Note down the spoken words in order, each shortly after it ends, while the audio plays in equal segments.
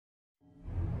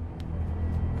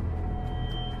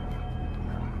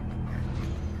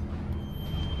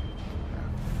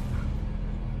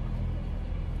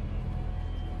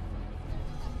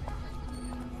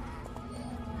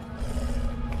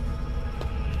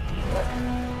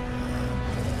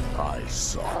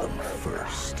saw them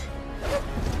first.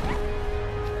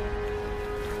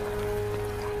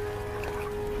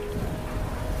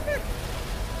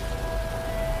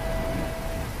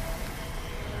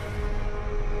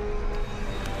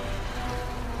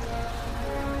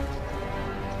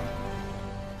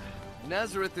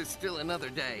 Nazareth is still another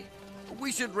day.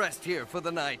 We should rest here for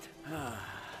the night.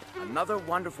 Another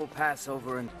wonderful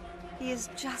Passover and... He is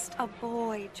just a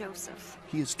boy, Joseph.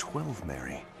 He is 12,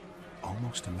 Mary.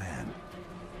 Almost a man.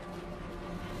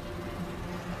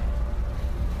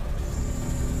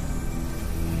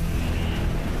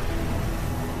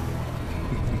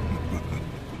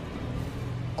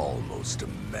 Almost a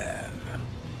man.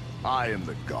 I am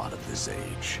the god of this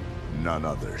age. None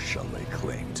other shall lay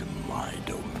claim to my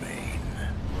domain.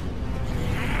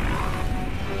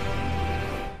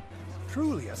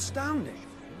 Truly astounding.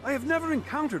 I have never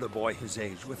encountered a boy his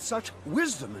age with such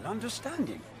wisdom and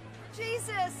understanding.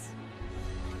 Jesus!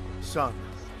 Son.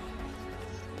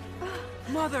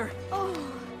 Mother!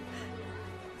 Oh.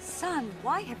 Son,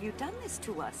 why have you done this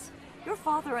to us? Your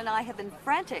father and I have been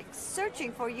frantic,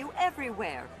 searching for you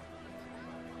everywhere.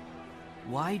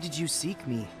 Why did you seek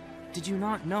me? Did you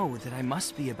not know that I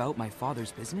must be about my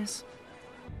father's business?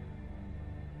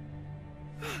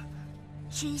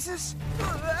 Jesus?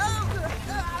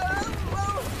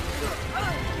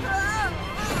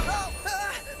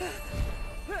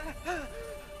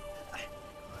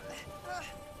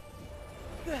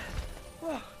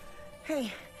 Oh,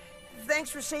 hey, thanks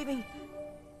for saving...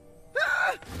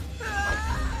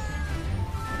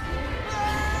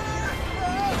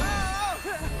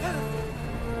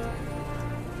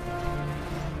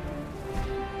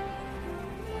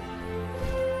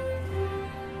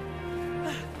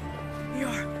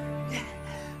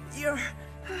 You're...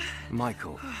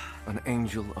 Michael, an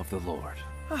angel of the Lord.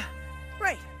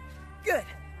 Right. Good.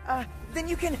 Then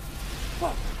you can... Whoa,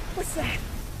 what's that?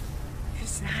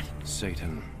 Is that...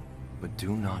 Satan, but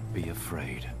do not be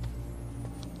afraid.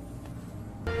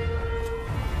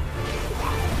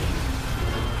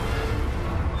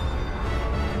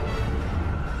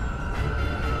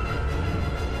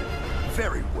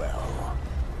 Very well.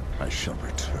 I shall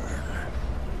return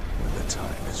when the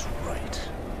time is right.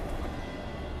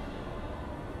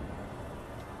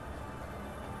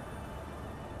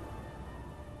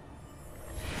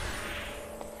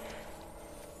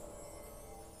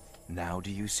 Now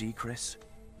do you see, Chris?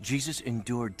 Jesus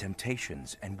endured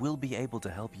temptations and will be able to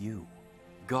help you.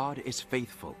 God is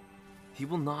faithful. He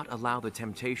will not allow the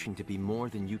temptation to be more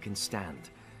than you can stand.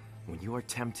 When you are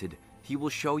tempted, He will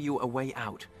show you a way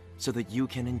out so that you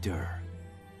can endure.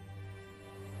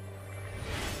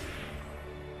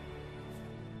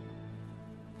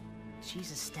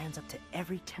 Jesus stands up to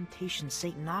every temptation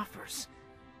Satan offers.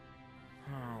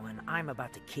 Oh, and I'm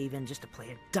about to cave in just to play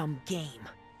a dumb game.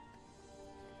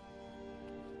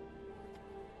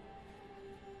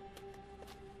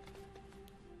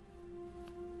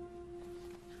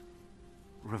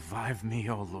 Revive me,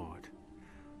 O Lord,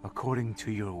 according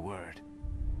to your word.